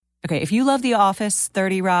Okay, if you love The Office,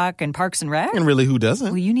 30 Rock, and Parks and Rec... And really, who doesn't?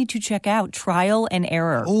 Well, you need to check out Trial and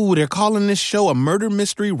Error. Oh, they're calling this show a murder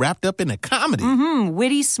mystery wrapped up in a comedy. Mm-hmm.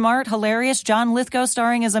 Witty, smart, hilarious. John Lithgow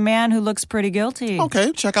starring as a man who looks pretty guilty.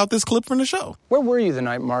 Okay, check out this clip from the show. Where were you the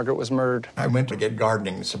night Margaret was murdered? I went to get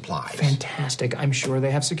gardening supplies. Fantastic. I'm sure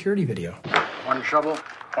they have security video. One shovel,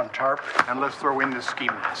 one tarp, and let's throw in the ski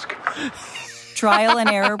mask. Trial and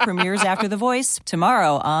Error premieres after The Voice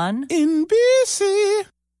tomorrow on NBC.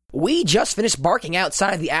 We just finished barking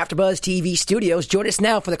outside the AfterBuzz TV studios. Join us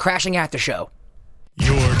now for the Crashing After Show.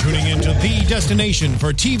 You're tuning into the destination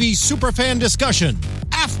for TV superfan discussion,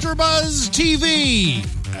 AfterBuzz TV.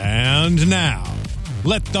 And now,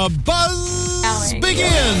 let the buzz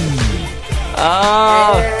begin.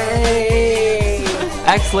 Hey.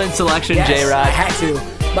 Excellent selection, Yes, J-Rod. I had to.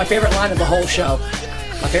 My favorite line of the whole show.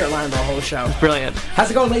 Brilliant.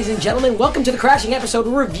 How's it going, ladies and gentlemen? Welcome to the Crashing episode.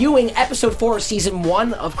 We're reviewing episode 4 of season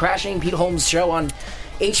 1 of Crashing, Pete Holmes' show on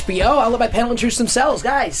HBO. I'll let my panel introduce themselves.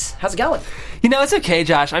 Guys, how's it going? You know, it's okay,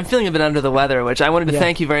 Josh. I'm feeling a bit under the weather, which I wanted to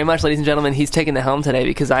thank you very much, ladies and gentlemen. He's taking the helm today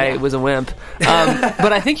because I was a wimp.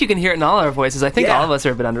 But I think you can hear it in all our voices. I think all of us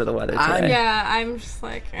are a bit under the weather today. I'm just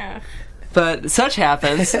like, But such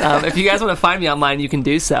happens. If you guys want to find me online, you can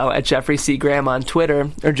do so at Jeffrey C. Graham on Twitter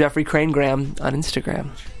or Jeffrey Crane Graham on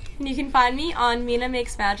Instagram. You can find me on Mina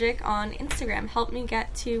Makes Magic on Instagram. Help me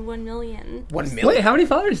get to 1 million. 1 million? Wait, how many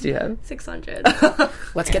followers do you have? 600.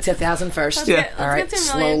 Let's get to 1,000 first. Let's All right, get to 1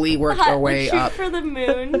 slowly million. work our way shoot up. for the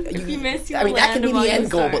moon. If you miss, you I mean, that land can be among the end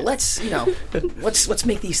goal, stars. but let's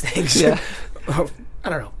make these things. Yeah. I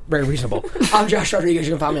don't know. Very reasonable. I'm Josh Rodriguez.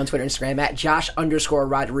 You can follow me on Twitter and Instagram at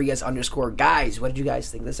Josh_Rodriguez_. Guys, what did you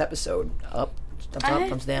guys think of this episode? Up, thumbs up,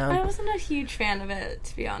 thumbs down? I wasn't a huge fan of it,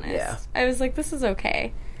 to be honest. Yeah. I was like, this is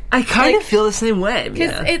okay. I kind of feel the same way.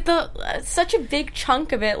 Because such a big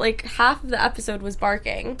chunk of it, like half of the episode was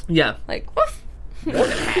barking. Yeah. Like, woof. More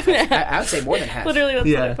than half. I would say more than half. Literally, that's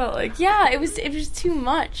what I felt like. Yeah, it was too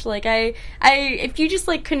much. Like, if you just,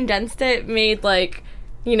 like, condensed it, made, like,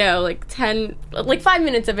 you know, like 5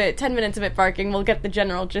 minutes of it, 10 minutes of it barking, we'll get the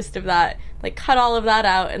general gist of that. Like, cut all of that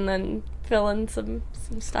out and then fill in some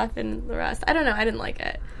stuff in the rest. I don't know. I didn't like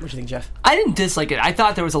it. What do you think, Jeff? I didn't dislike it. I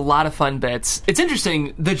thought there was a lot of fun bits. It's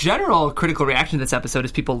interesting. The general critical reaction to this episode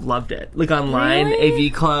is people loved it. Like online, really?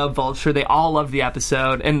 AV Club, Vulture, they all loved the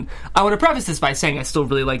episode. And I want to preface this by saying I still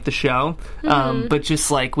really like the show. But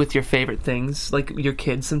just like with your favorite things, like your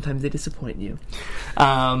kids, sometimes they disappoint you.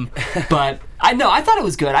 But I thought it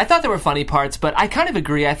was good. I thought there were funny parts, but I kind of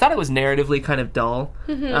agree. I thought it was narratively kind of dull.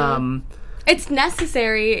 It's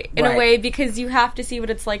necessary in a way because you have to see what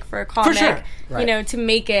it's like for a comic, you know, to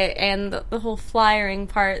make it, and the whole flyering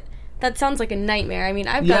part. That sounds like a nightmare. I mean,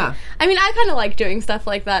 I kind of like doing stuff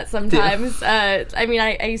like that sometimes.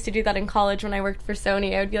 I used to do that in college when I worked for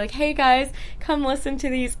Sony. I would be like, "Hey guys, come listen to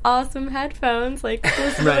these awesome headphones. Like,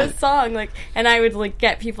 listen to this song." Like, and I would like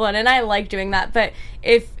get people in, and I like doing that. But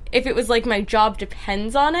if it was like my job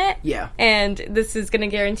depends on it, and this is going to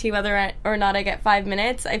guarantee whether or not I get 5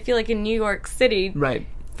 minutes, I feel like in New York City,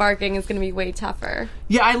 barking is going to be way tougher.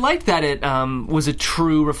 Yeah, I liked that it was a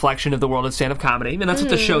true reflection of the world of stand-up comedy, and that's what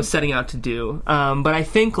the show's setting out to do. But I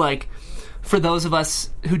think, like, for those of us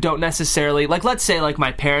who don't necessarily, like, let's say, like,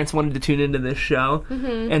 my parents wanted to tune into this show,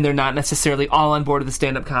 and they're not necessarily all on board with the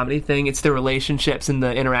stand-up comedy thing, it's the relationships and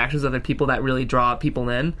the interactions with other people that really draw people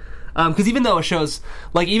in. Because even though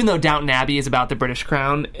Downton Abbey is about the British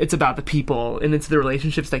Crown, it's about the people, and it's the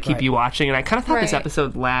relationships that keep you watching, and I kind of thought this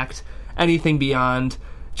episode lacked anything beyond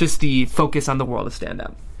just the focus on the world of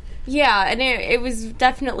stand-up. Yeah, and it was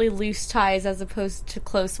definitely loose ties as opposed to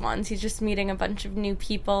close ones. He's just meeting a bunch of new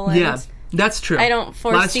people, and that's true. I don't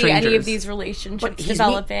foresee any of these relationships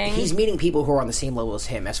developing. He's meeting people who are on the same level as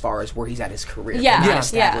him as far as where he's at his career. Yeah. They're not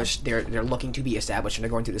established. They're looking to be established, and they're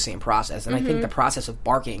going through the same process. And I think the process of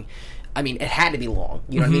barking, I mean, it had to be long.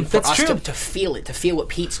 You know what I mean? For us to feel it, to feel what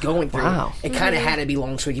Pete's going through, it kind of had to be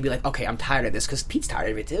long so he could be like, okay, I'm tired of this, because Pete's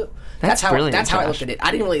tired of it too. That's how brilliant, That's how Josh. I looked at it.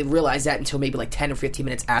 I didn't really realize that until maybe like 10 or 15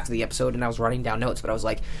 minutes after the episode, and I was writing down notes, but I was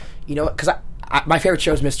like, you know what? Because my favorite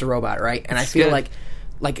show is Mr. Robot, right? And I feel like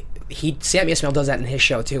Sammy Esmail does that in his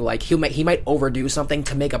show too. Like he might overdo something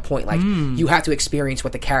to make a point. Like you have to experience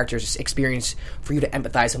what the characters experience for you to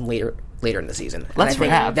empathize them later in the season. That's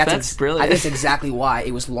brilliant. I think that's exactly why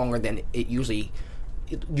it was longer than it usually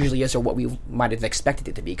is, or what we might have expected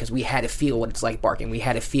it to be, because we had to feel what it's like barking. We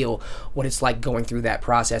had to feel what it's like going through that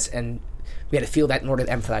process, and we had to feel that in order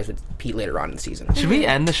to empathize with Pete later on in the season. Should we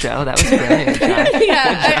end the show? That was brilliant, Josh.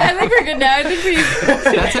 I think we're good now. I think we've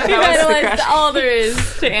analyzed all there is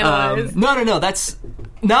to analyze. No. That's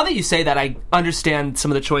now that you say that, I understand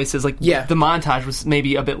some of the choices. Like, the montage was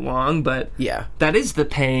maybe a bit long, but that is the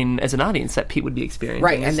pain as an audience that Pete would be experiencing.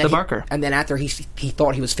 Right, and then the barker. And then after he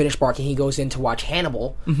thought he was finished barking, he goes in to watch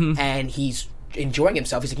Hannibal, and he's enjoying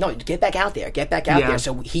himself. He's like, no, get back out there.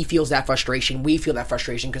 So he feels that frustration. We feel that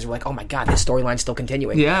frustration because we're like, oh my god, this storyline's still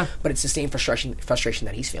continuing. Yeah. But it's the same frustration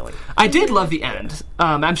that he's feeling. I did love the end.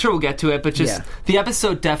 I'm sure we'll get to it, but just the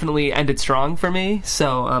episode definitely ended strong for me,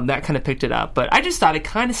 so that kind of picked it up. But I just thought it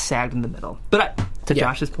kind of sagged in the middle. But to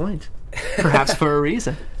Josh's point, perhaps for a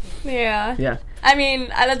reason. Yeah. I mean,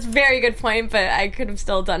 that's a very good point, but I could have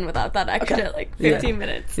still done without that extra, 15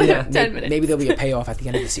 minutes. 10 minutes. Maybe there'll be a payoff at the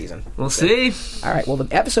end of the season. We'll see. All right, well,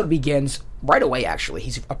 the episode begins right away, actually.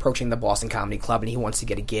 He's approaching the Boston Comedy Club, and he wants to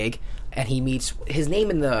get a gig, and he meets... His name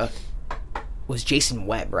was Jason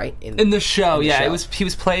Webb, right? In the show, he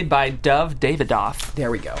was played by Dov Davidoff. There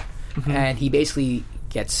we go. And he basically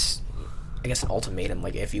gets, I guess, an ultimatum,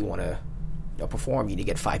 like, if you want to perform, you need to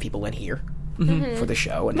get 5 people in here. For the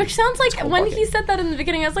show. And which sounds like, when he said that in the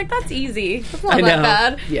beginning, I was like, that's easy. That's not that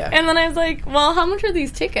bad. Yeah. And then I was like, well, how much are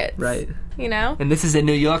these tickets? Right. You know? And this is in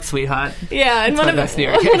New York, sweetheart. Yeah, and one of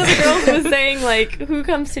the girls was saying, like, who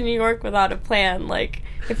comes to New York without a plan? Like,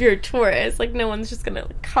 if you're a tourist, like, no one's just gonna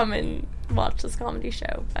come and watch this comedy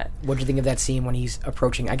show. But what do you think of that scene when he's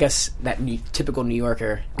approaching? I guess that typical New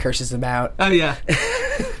Yorker curses him out. Oh yeah.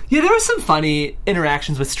 Yeah, there were some funny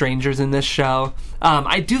interactions with strangers in this show.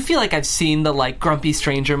 I do feel like I've seen the like grumpy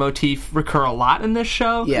stranger motif recur a lot in this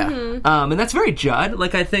show. Yeah. And that's very Judd.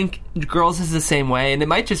 Like, I think Girls is the same way, and it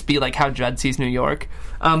might just be like how Judd sees New York.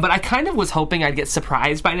 But I kind of was hoping I'd get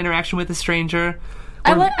surprised by an interaction with a stranger.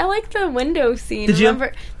 I like the window scene. Did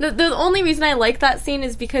Remember, the only reason I like that scene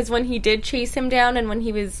is because when he did chase him down and when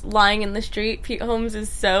he was lying in the street, Pete Holmes is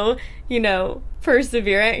so,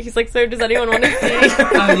 perseverant. He's like, so does anyone want to see?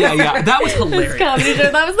 Oh, yeah. That was hilarious. This comedy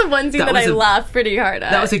show. That was the one scene that I laughed pretty hard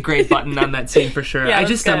at. That was a great button on that scene for sure. Yeah, I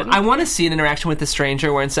just, I want to see an interaction with the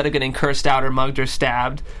stranger where instead of getting cursed out or mugged or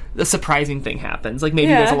stabbed, a surprising thing happens. Like, maybe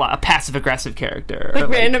there's a passive-aggressive character. Like,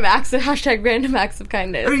 random acts of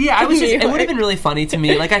kindness. Or, it would have been really funny to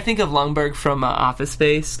me. Like, I think of Lundberg from Office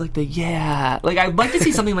Space. Like, Like, I'd like to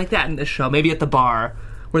see something like that in this show. Maybe at the bar,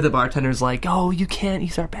 where the bartender's like, oh, you can't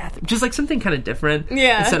use our bathroom. Just, like, something kind of different.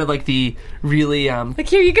 Yeah. Instead of, like, the really, like,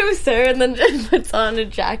 here you go, sir, and then just puts on a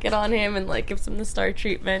jacket on him and, like, gives him the star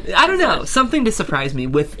treatment. I don't know. Something to surprise me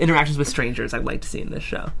with interactions with strangers I'd like to see in this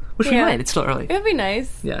show. Which we might. It's still early. It would be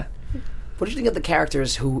nice. Yeah. What did you think of the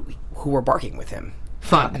characters who were barking with him?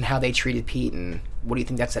 Fun. And how they treated Pete, and what do you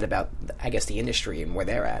think that said about, I guess, the industry and where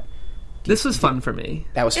they're at? This was fun for me.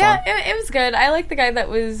 That was fun? Yeah, it was good. I like the guy that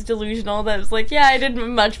was delusional, that was like, I did a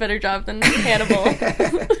much better job than Hannibal.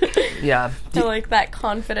 Yeah. I like that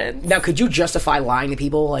confidence. Now, could you justify lying to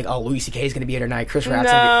people? Like, oh, Louis C.K. is going to be here tonight, Chris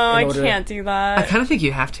Rock's No, I can't do that. I kind of think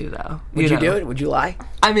you have to, though. Would you do it? Would you lie?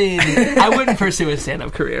 I mean, I wouldn't pursue a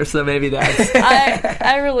stand-up career, so maybe that's...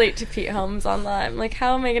 I relate to Pete Holmes on that. I'm like,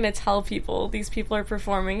 how am I going to tell people these people are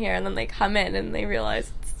performing here, and then they come in and they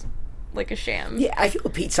realize it's like a sham? Yeah, I feel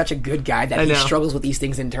Pete's such a good guy that he struggles with these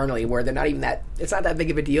things internally, where they're not even that... It's not that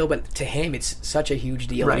big of a deal, but to him, it's such a huge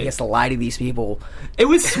deal. Right. He gets to lie to these people. It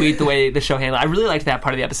was sweet the way the show handled it. I really liked that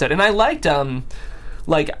part of the episode, and I liked,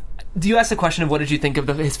 do you ask the question of what did you think of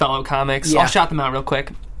his fellow comics? Yeah. I'll shout them out real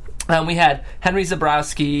quick. We had Henry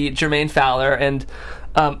Zabrowski, Jermaine Fowler, and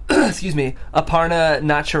excuse me, Aparna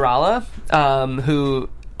Nacharala, who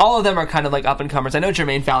all of them are kind of like up-and-comers. I know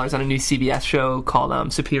Jermaine Fowler's on a new CBS show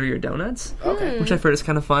called Superior Donuts, which I've heard is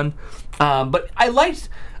kind of fun. But I liked...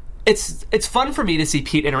 It's fun for me to see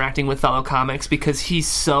Pete interacting with fellow comics because he's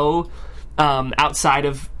so outside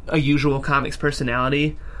of a usual comics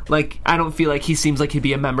personality. Like, I don't feel like he seems like he'd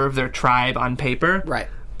be a member of their tribe on paper. Right.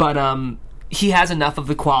 But he has enough of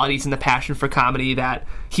the qualities and the passion for comedy that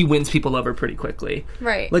he wins people over pretty quickly.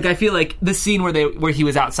 Right. Like, I feel like the scene where he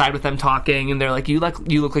was outside with them talking, and they're like, you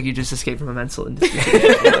look like you just escaped from a mental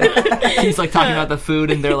institution. He's like talking about the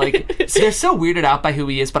food, and they're like, they're so weirded out by who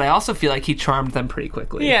he is, but I also feel like he charmed them pretty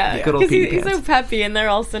quickly. Yeah. Good old Petey he's Pants. so peppy, and they're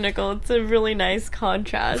all cynical. It's a really nice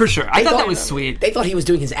contrast. For sure. I thought that was sweet. They thought he was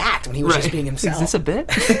doing his act when he was just being himself. Is this a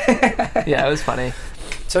bit? Yeah, it was funny.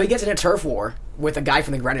 So he gets in a turf war with a guy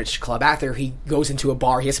from the Greenwich Club. After he goes into a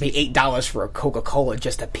bar, he has to pay $8 for a Coca-Cola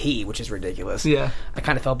just to pee, which is ridiculous. Yeah. I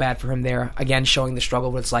kind of felt bad for him there. Again, showing the struggle,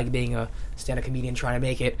 what it's like being a stand-up comedian trying to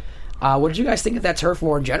make it. What did you guys think of that turf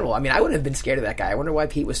war in general? I mean, I wouldn't have been scared of that guy. I wonder why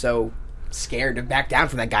Pete was so scared to back down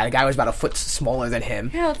from that guy. The guy was about a foot smaller than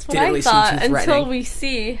him. Yeah, that's what I thought, until we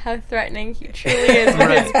see how threatening he truly is with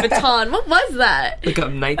his baton. What was that? Like a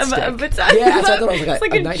nightstick. Yeah, that's what I thought it was, it's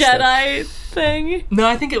like a Jedi thing. No,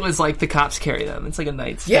 I think it was like the cops carry them. It's like a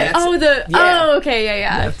nightstick. Yeah. Oh, okay,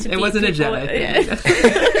 yeah. It wasn't a Jedi thing.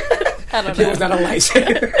 Yeah. I don't know. It was not a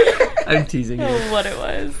lightsaber. I'm teasing you. What it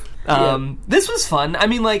was. This was fun. I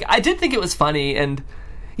mean, like, I did think it was funny, and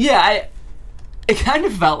it kind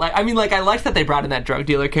of felt like, I mean, like, I liked that they brought in that drug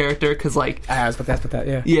dealer character, because, like... I was about that,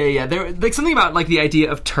 yeah. Yeah. There, like, something about, like, the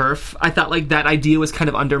idea of turf, I thought, like, that idea was kind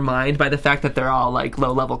of undermined by the fact that they're all, like,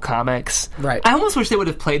 low-level comics. Right. I almost wish they would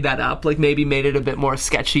have played that up, like, maybe made it a bit more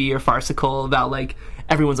sketchy or farcical about, like,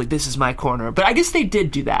 everyone's like, this is my corner. But I guess they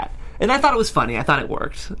did do that. And I thought it was funny. I thought it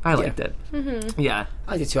worked. I liked it. Mm-hmm. Yeah.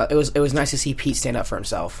 I liked it, too. It was nice to see Pete stand up for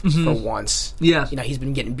himself for once. Yeah. You know, he's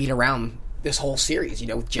been getting beat around this whole series, you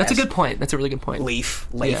know, with Jess. That's a good point. That's a really good point. Leaf.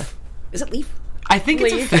 Yeah. Is it Leaf? I think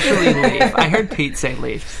it's officially Leaf. I heard Pete say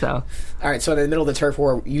Leaf, so... Alright, so in the middle of the turf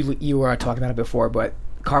war, you were talking about it before, but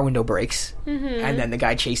car window breaks, and then the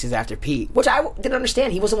guy chases after Pete, which I didn't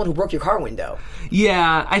understand. He was the one who broke your car window.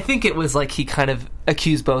 Yeah, I think it was like he kind of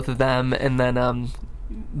accused both of them, and then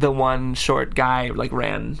the one short guy like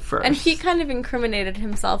ran first. And he kind of incriminated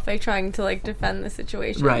himself by trying to like defend the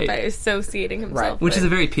situation by associating himself which is a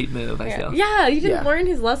very Pete move, I feel. Yeah, he didn't learn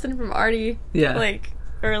his lesson from Artie like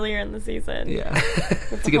earlier in the season. Yeah.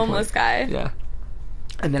 With the homeless guy. Yeah.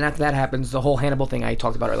 And then after that happens, the whole Hannibal thing I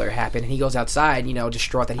talked about earlier happened, and he goes outside, you know,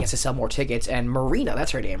 distraught that he has to sell more tickets, and Marina,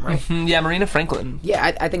 that's her name, right? Mm-hmm. Yeah, Marina Franklin.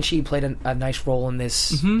 Yeah, I think she played a nice role in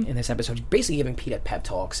this in this episode, basically giving Pete a pep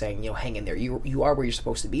talk, saying, you know, hang in there, you are where you're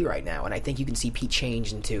supposed to be right now, and I think you can see Pete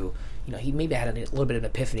change into, you know, he maybe had a little bit of an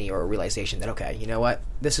epiphany or a realization that, okay, you know what,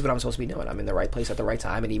 this is what I'm supposed to be doing, I'm in the right place at the right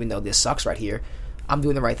time, and even though this sucks right here, I'm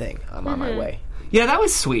doing the right thing, I'm on my way. Yeah, that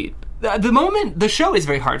was sweet. The show is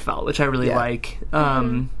very heartfelt, which I really like.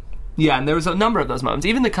 Yeah, and there was a number of those moments.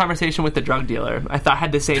 Even the conversation with the drug dealer, I thought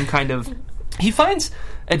had the same kind of... He finds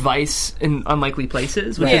advice in unlikely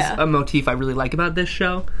places, which is a motif I really like about this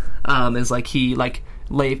show. Is like he, like,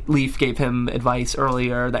 Leaf gave him advice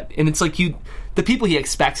earlier, and it's like the people he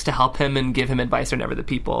expects to help him and give him advice are never the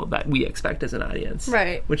people that we expect as an audience.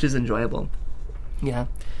 Right. Which is enjoyable. Yeah.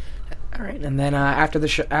 All right, and then after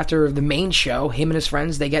the main show, him and his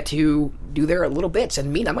friends, they get to do their little bits.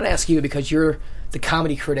 And Mina, I'm going to ask you, because you're the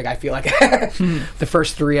comedy critic, I feel like, the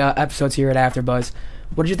first 3 episodes here at AfterBuzz.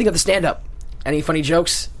 What did you think of the stand-up? Any funny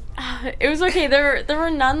jokes? It was okay. There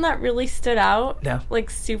were none that really stood out. No,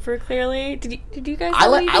 like super clearly. Did you guys? I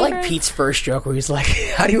like Pete's first joke where he's like,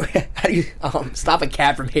 "How do you stop a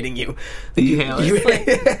cat from hitting you?" I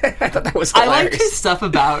thought that was hilarious. I liked his stuff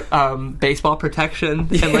about baseball protection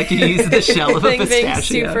and like he used the shell of a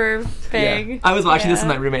pistachio. Super big. Yeah. I was watching this with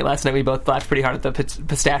my roommate last night. We both laughed pretty hard at the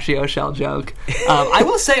pistachio shell joke. I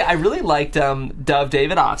will say I really liked Dove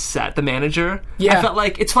David Offset, the manager. Yeah, I felt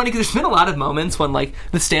like it's funny because there's been a lot of moments when like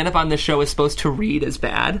the stand-up on this show is supposed to read as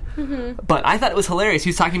bad, but I thought it was hilarious. He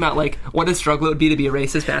was talking about like what a struggle it would be to be a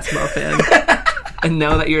racist basketball fan and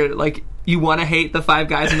know that you're like you want to hate the 5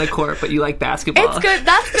 guys in the court, but you like basketball. It's good.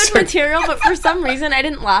 That's good material, but for some reason I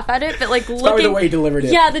didn't laugh at it. But like looking, the way he delivered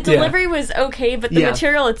it. Yeah, the delivery was okay, but the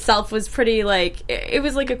material itself was pretty like it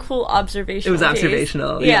was like a cool observation. It was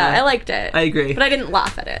observational. Yeah, I liked it. I agree, but I didn't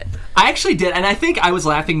laugh at it. I actually did, and I think I was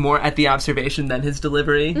laughing more at the observation than his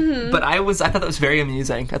delivery. But I thought that was very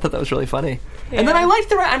amusing. I thought that was really funny. Yeah. And then I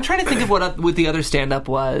liked I'm trying to think of what the other stand-up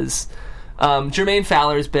was. Jermaine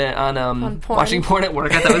Fowler's bit on porn. Watching porn at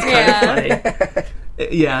work. I thought was kind of funny.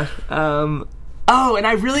 Yeah. And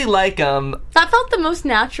I really like that felt the most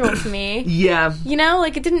natural to me. Yeah. You know,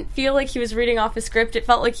 like it didn't feel like he was reading off a script. It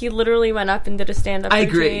felt like he literally went up and did a stand-up routine. I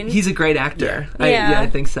agree. He's a great actor. Yeah. I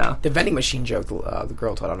think so. The vending machine joke the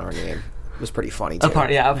girl told on her name was pretty funny too.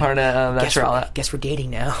 Aparna. Guess we're dating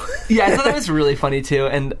now. Yeah, I thought that was really funny too,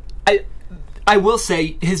 and I will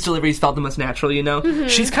say his deliveries felt the most natural, you know?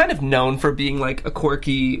 She's kind of known for being like a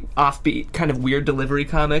quirky, offbeat, kind of weird delivery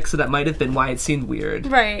comic, so that might have been why it seemed weird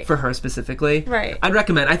for her specifically. Right. I'd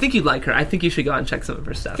recommend. I think you'd like her. I think you should go out and check some of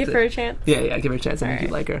her stuff. Give her a chance? Yeah, give her a chance. I think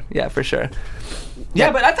you'd like her. Yeah, for sure.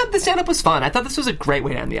 Yeah, but I thought the stand-up was fun. I thought this was a great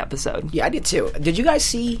way to end the episode. Yeah, I did too. Did you guys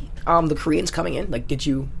see the Koreans coming in? Like, did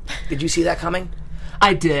you see that coming?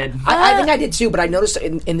 I did. I think I did too, but I noticed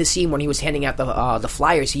in the scene when he was handing out the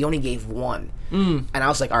flyers, he only gave one. And I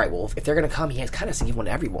was like, all right, well, if they're going to come, he kind of has to give one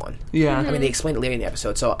to everyone. Yeah. I mean, they explained it later in the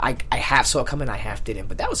episode, so I half saw it coming, I half didn't,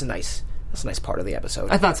 but that was a nice part of the episode.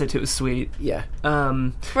 I thought so too. It was sweet. Yeah.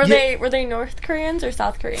 Were they North Koreans or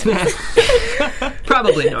South Koreans?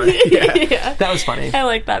 Probably North. Yeah. That was funny. I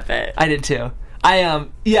like that bit. I did too.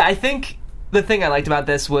 I think the thing I liked about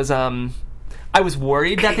this was I was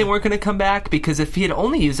worried that they weren't going to come back, because if he had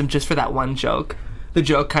only used them just for that one joke, the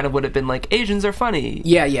joke kind of would have been like, Asians are funny.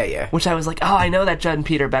 Yeah. Which I was like, oh, I know that Judd and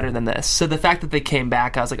Pete are better than this. So the fact that they came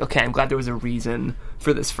back, I was like, okay, I'm glad there was a reason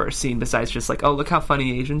for this first scene besides just like, oh, look how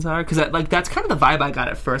funny Asians are. Because that's kind of the vibe I got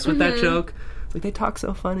at first with that joke. Like, they talk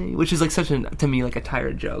so funny, which is like such to me, like a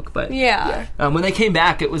tired joke. But yeah. When they came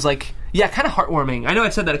back, it was like, kind of heartwarming. I know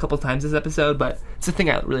I've said that a couple of times this episode, but it's the thing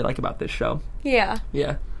I really like about this show. Yeah.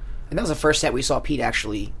 Yeah. And that was the first set we saw Pete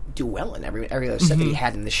actually do well in. Every other set that he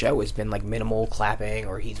had in the show has been like minimal clapping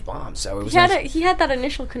or he's bombed. So it was he had that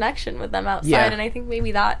initial connection with them outside, and I think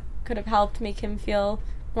maybe that could have helped make him feel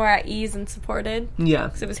more at ease and supported. Yeah.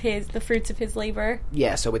 Because it was the fruits of his labor.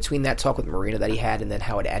 Yeah, so between that talk with Marina that he had and then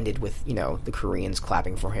how it ended with, the Koreans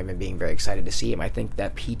clapping for him and being very excited to see him, I think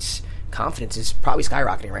that Pete's confidence is probably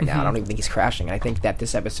skyrocketing right now. I don't even think he's crashing. And I think that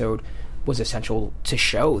this episode was essential to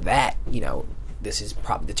show that, this is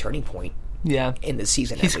probably the turning point in the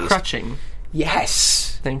season. He's crutching.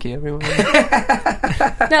 Yes. Thank you, everyone.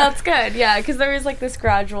 No, it's good. Yeah, because there is like this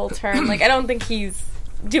gradual turn. Like, I don't think he's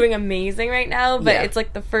doing amazing right now, but it's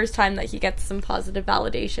like the first time that he gets some positive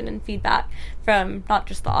validation and feedback from not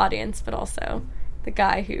just the audience, but also the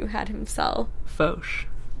guy who had him sell Foch.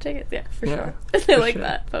 Tickets. Yeah, for sure. I like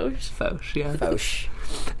that. Foch. Yeah. Foch.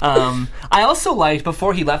 I also liked,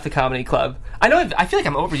 before he left the comedy club, I feel like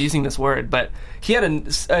I'm overusing this word, but he had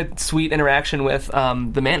a sweet interaction with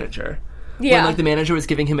the manager. Yeah. When, like, the manager was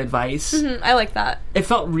giving him advice. Mm-hmm, I like that. It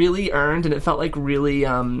felt really earned, and it felt, like, really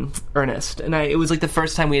earnest. And it was, like, the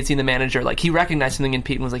first time we had seen the manager, like, he recognized something in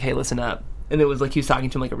Pete and was like, hey, listen up. And it was like he was talking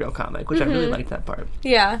to him like a real comic, which I really liked that part.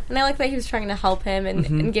 Yeah, and I like that he was trying to help him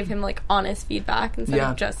and give him like honest feedback instead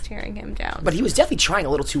of just tearing him down. But he was definitely trying a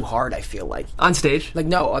little too hard, I feel like. On stage? Like,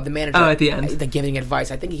 no, the manager. Oh, at the end. Like, giving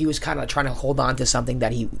advice. I think he was kind of trying to hold on to something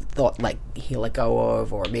that he thought like he let go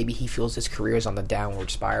of, or maybe he feels his career is on the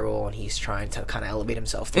downward spiral and he's trying to kind of elevate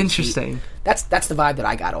himself. Interesting. That's the vibe that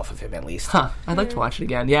I got off of him, at least. Huh. I'd like to watch it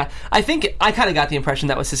again. Yeah. I think I kind of got the impression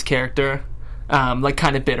that was his character, like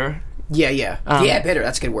kind of bitter. Yeah. Bitter.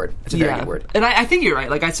 That's a good word. That's a very good word. And I think you're right.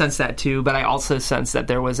 Like, I sense that too, but I also sense that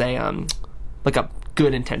there was a like a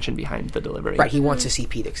good intention behind the delivery. Right. He wants to see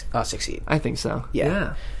Pete succeed. I think so.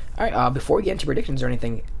 Yeah. All right. Before we get into predictions or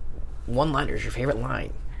anything, one-liners. Your favorite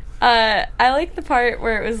line? I like the part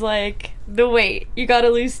where it was like, the weight. You gotta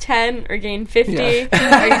lose 10 or gain 50. Yeah.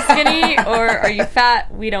 Are you skinny or are you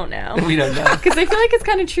fat? We don't know. We don't know. Because I feel like it's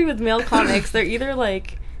kind of true with male comics. They're either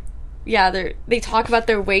like, they talk about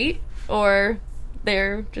their weight, or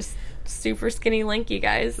they're just super skinny, lanky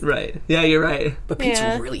guys. Right. Yeah, you're right. But Pete's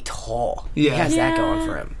really tall. Yeah. He has that going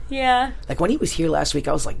for him. Yeah. Like, when he was here last week,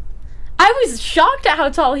 I was like... I was shocked at how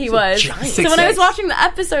tall he was. Giant. So when I was watching the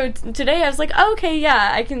episode today, I was like, oh, okay,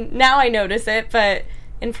 yeah, I can... Now I notice it, but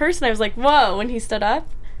in person, I was like, whoa, when he stood up,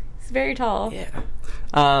 he's very tall. Yeah.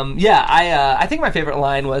 I think my favorite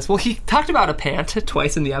line was, well, he talked about a pant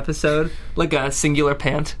twice in the episode, like a singular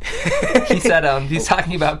pant. He said, he's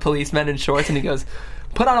talking about policemen in shorts, and he goes,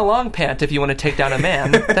 put on a long pant if you want to take down a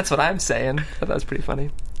man. That's what I'm saying. I thought that was pretty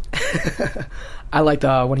funny. I liked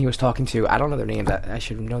when he was talking to, I don't know their names, I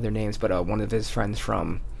should know their names, but one of his friends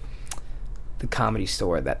from the Comedy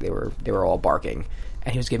Store, that they were all barking,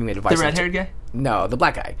 and he was giving me advice. The red-haired guy? No, the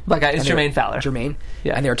black guy. Black guy is Jermaine Fowler. Jermaine?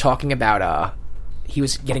 Yeah. And they were talking about... he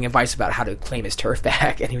was getting advice about how to claim his turf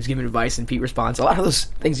back, and he was giving advice, and Pete responds. A lot of those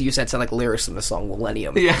things that you said sound like lyrics from the song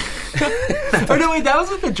Millennium. Yeah. Oh, no, wait, that was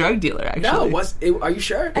with the drug dealer, actually. No, are you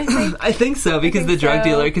sure? I think so, because the drug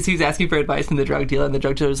dealer, because he was asking for advice from the drug dealer, and the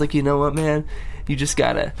drug dealer was like, you know what, man? You just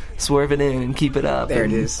gotta swerve it in and keep it up. There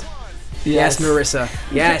it is. Yes, Marissa.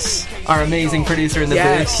 Yes. Our amazing producer in the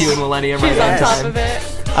booth, Q and Millennium. She's on top of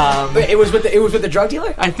it. It was with the drug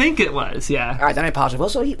dealer? I think it was, yeah. All right, then I apologize.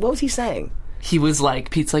 What was he saying? He was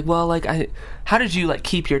like, Pete's like, well, like, how did you, like,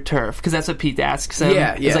 keep your turf? Because that's what Pete asks him.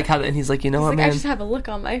 Yeah. He's like, and he's like, you know what, man? I just have a look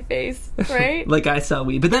on my face, right? Like, I saw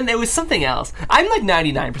weed. But then there was something else. I'm, like,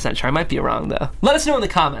 99% sure. I might be wrong, though. Let us know in the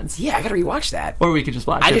comments. Yeah, I gotta rewatch that. Or we could just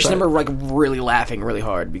watch it. I just remember, like, really laughing really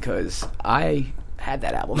hard because I had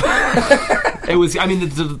that album. It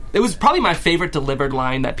was probably my favorite delivered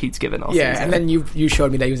line that Pete's given all season. And then you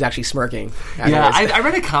showed me that he was actually smirking. I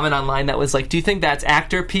read a comment online that was like, do you think that's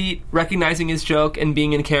actor Pete recognizing his joke and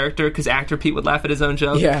being in character because actor Pete would laugh at his own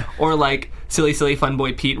joke? Yeah. Or like silly fun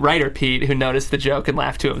boy Pete, writer Pete, who noticed the joke and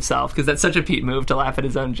laughed to himself, because that's such a Pete move to laugh at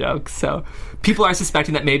his own jokes. So people are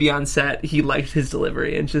suspecting that maybe on set he liked his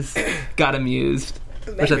delivery and just got amused.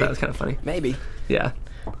 Maybe. Which I thought was kind of funny. Maybe. Yeah.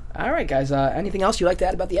 All right, guys. Anything else you'd like to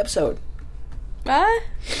add about the episode? I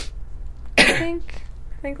think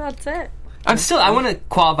that's it. I want to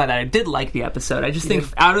qualify that I did like the episode. I just think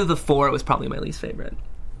out of the 4, it was probably my least favorite.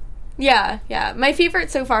 Yeah. My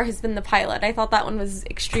favorite so far has been the pilot. I thought that one was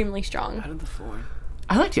extremely strong. Out of the 4.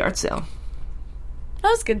 I liked Yard Sale. That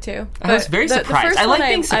was good too. I was very surprised. I like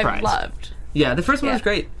being surprised. I loved. Yeah, the first one was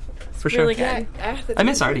great. For sure. Really good. I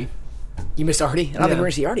miss Artie. You missed Artie? I don't think we're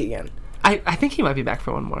going to see Artie again. I think he might be back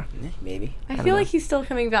for one more. Maybe. I feel like he's still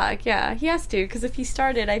coming back. Yeah, he has to, because if he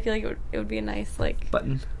started, I feel like it would be a nice,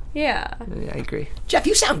 button. Yeah. I agree. Jeff,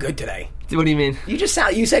 you sound good today. What do you mean? You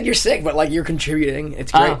said you're sick, but you're contributing.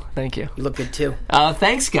 It's great. Oh, thank you. You look good too.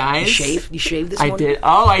 Thanks, guys. You shaved this morning? I did.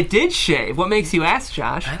 Oh, I did shave. What makes you ask,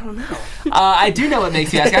 Josh? I don't know. I do know what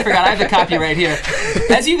makes you ask. I forgot. I have the copy right here.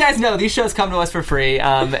 As you guys know, these shows come to us for free,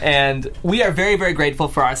 and we are very, very grateful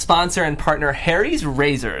for our sponsor and partner, Harry's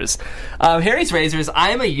Razors. Harry's Razors,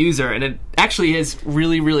 I am a user, and it actually is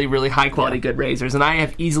really, really, really high-quality good razors, and I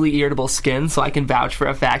have easily irritable skin, so I can vouch for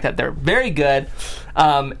a fact that they're very good.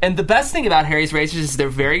 And the best thing about Harry's Razors is they're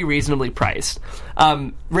very reasonably priced.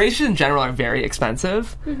 Razors in general are very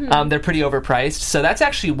expensive. They're pretty overpriced. So that's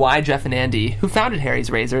actually why Jeff and Andy, who founded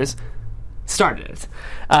Harry's Razors, started it.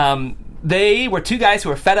 They were 2 guys who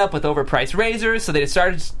were fed up with overpriced razors, so they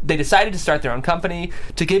decided to start their own company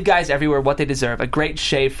to give guys everywhere what they deserve, a great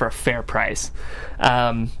shave for a fair price.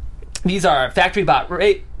 These are factory-bought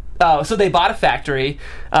so they bought a factory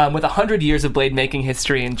with 100 years of blade making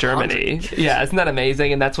history in Germany. Yeah, isn't that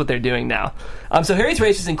amazing? And that's what they're doing now. So Harry's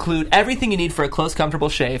Razors include everything you need for a close, comfortable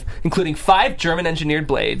shave, including 5 German-engineered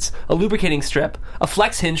blades, a lubricating strip, a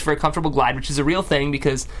flex hinge for a comfortable glide, which is a real thing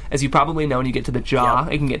because, as you probably know, when you get to the jaw,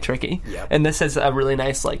 it can get tricky. And this has a really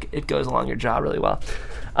nice, it goes along your jaw really well.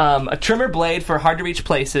 A trimmer blade for hard-to-reach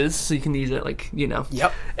places, so you can use it,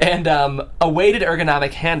 And a weighted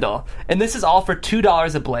ergonomic handle. And this is all for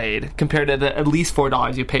 $2 a blade, compared to the at least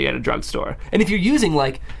 $4 you pay at a drugstore. And if you're using,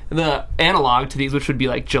 the analog to these, which would be,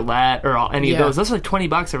 Gillette or any of those are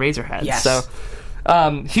 $20 a razor head. Yes. So,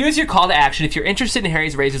 here's your call to action. If you're interested in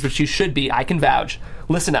Harry's Razors, which you should be, I can vouch.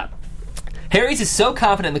 Listen up. Harry's is so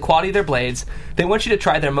confident in the quality of their blades, they want you to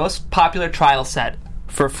try their most popular trial set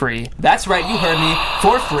for free. That's right, you heard me,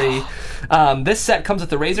 for free. This set comes with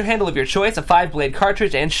the razor handle of your choice, a 5-blade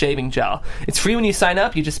cartridge, and shaving gel. It's free when you sign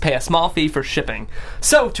up. You just pay a small fee for shipping.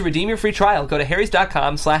 So, to redeem your free trial, go to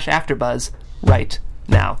harrys.com/afterbuzz right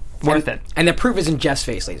now. Worth it. And the proof is in Jeff's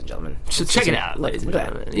face, ladies and gentlemen. So check it out, ladies and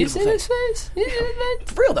gentlemen. You see his face?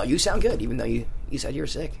 For real, though, you sound good, even though you said you were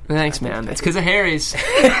sick. Thanks, man. It's because of Harry's.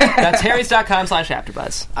 That's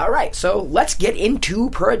harrys.com/afterbuzz. All right, so let's get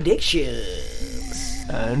into predictions.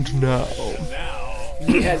 And now.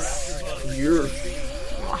 Yes, your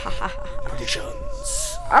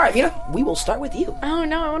predictions. All right, Mina, we will start with you. Oh,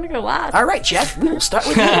 no, I want to go last. All right, Jeff, we will start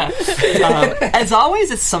with you. As always,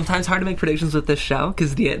 it's sometimes hard to make predictions with this show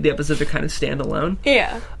because the episodes are kind of standalone.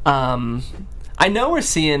 Yeah. I know we're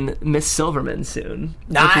seeing Miss Silverman soon.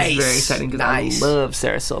 Nice. Which is very exciting because I love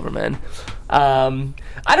Sarah Silverman.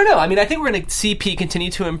 I don't know. I mean, I think we're going to see Pete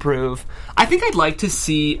continue to improve. I think I'd like to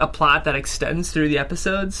see a plot that extends through the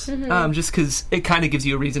episodes, just because it kind of gives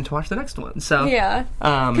you a reason to watch the next one. So yeah,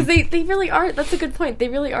 because they really are. That's a good point. They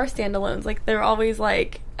really are standalones. They're always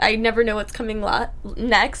I never know what's coming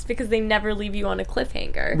next because they never leave you on a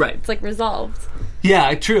cliffhanger. Right. It's resolved.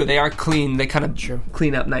 Yeah, true. They are clean. They kind of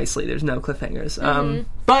clean up nicely. There's no cliffhangers.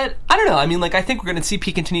 But I don't know. I mean, I think we're going to see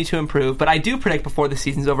Pete continue to improve. But I do predict before the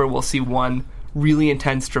season's over, we'll see one really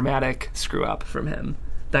intense, dramatic screw up from him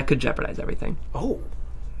that could jeopardize everything. Oh,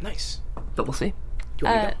 nice. But we'll see.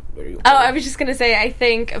 I was just gonna say, I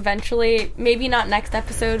think eventually, maybe not next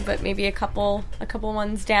episode, but maybe a couple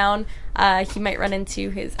ones down, he might run into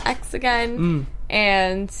his ex again,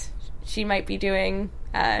 and she might be doing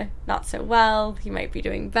not so well. He might be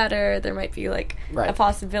doing better. There might be a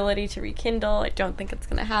possibility to rekindle. I don't think it's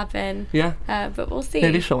gonna happen. Yeah, but we'll see.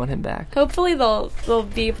 Maybe she'll want him back. Hopefully, they'll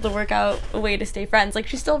be able to work out a way to stay friends.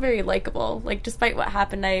 She's still very likable. Despite what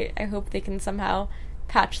happened, I hope they can somehow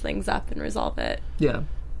patch things up and resolve it. Yeah.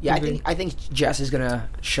 Yeah, I think Jess is gonna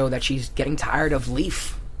show that she's getting tired of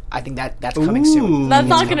Leaf. I think that's coming soon. That's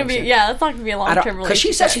not gonna be that's not gonna be a long term relationship. Because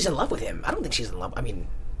she says she's in love with him. I don't think she's in love. I mean,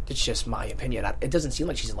 it's just my opinion. It doesn't seem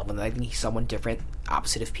like she's in love with him. I think he's someone different,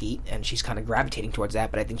 opposite of Pete, and she's kind of gravitating towards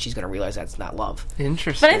that. But I think she's gonna realize that's not love.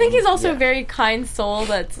 Interesting. But I think he's also a very kind soul.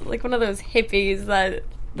 That's one of those hippies that's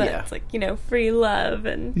free love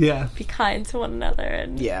and be kind to one another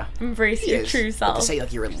and embrace your true self. To say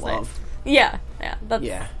you're in love. Yeah. That's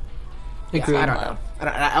Agreed. I don't know. And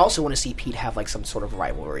I also want to see Pete have some sort of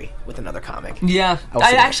rivalry with another comic. Yeah,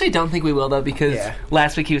 I actually don't think we will though because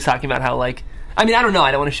last week he was talking about how I mean, I don't know.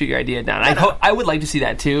 I don't want to shoot your idea down. I would like to see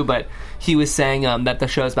that too, but he was saying that the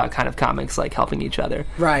show is about kind of comics like helping each other.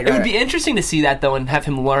 Right. It would be interesting to see that though, and have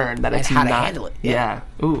him learn that it's how not to handle it. Yeah.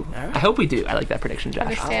 Ooh. Right. I hope we do. I like that prediction, Josh.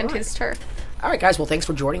 Understand his turf. All right, guys. Well, thanks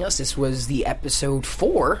for joining us. This was the episode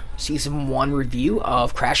 4, season 1 review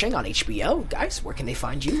of Crashing on HBO. Guys, where can they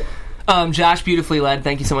find you? Josh, beautifully led.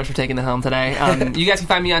 Thank you so much for taking the helm today. You guys can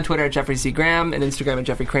find me on Twitter at Jeffrey C. Graham and Instagram at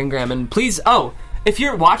Jeffrey Crane Graham. And please, if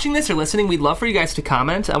you're watching this or listening, we'd love for you guys to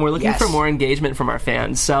comment. We're looking for more engagement from our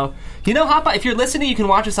fans. So, hop on. If you're listening, you can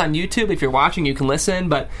watch us on YouTube. If you're watching, you can listen.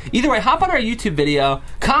 But either way, hop on our YouTube video,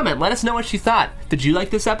 comment, let us know what you thought. Did you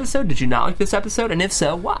like this episode? Did you not like this episode? And if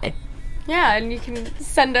so, why? Yeah, and you can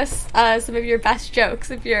send us some of your best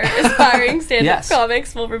jokes. If you're aspiring stand-up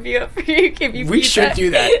comics, we'll review it for you. Give you we should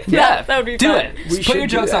do that. Yeah, that would be do fun. it. Put your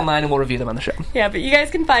jokes online and we'll review them on the show. Yeah, but you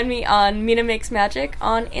guys can find me on Mina Makes Magic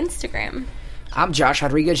on Instagram. I'm Josh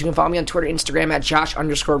Rodriguez. You can follow me on Twitter, Instagram at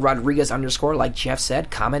Josh_Rodriguez_. Like Jeff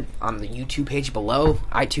said, comment on the YouTube page below.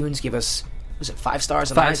 iTunes, give us, 5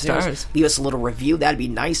 stars on 5 iTunes? stars. Leave us a little review. That'd be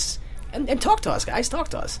nice. And talk to us, guys. Talk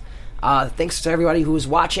to us. Thanks to everybody who is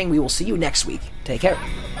watching. We will see you next week. Take care.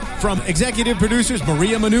 From executive producers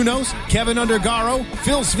Maria Menounos, Kevin Undergaro,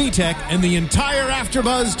 Phil Svitek, and the entire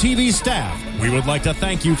AfterBuzz TV staff, we would like to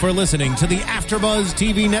thank you for listening to the AfterBuzz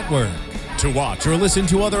TV network. To watch or listen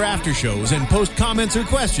to other after shows and post comments or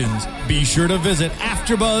questions, be sure to visit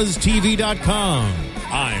AfterBuzzTV.com.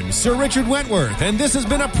 I'm Sir Richard Wentworth, and this has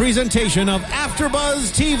been a presentation of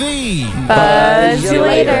AfterBuzz TV. Buzz you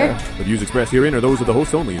later. The views expressed herein are those of the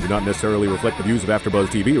hosts only and do not necessarily reflect the views of AfterBuzz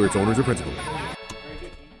TV or its owners or principals.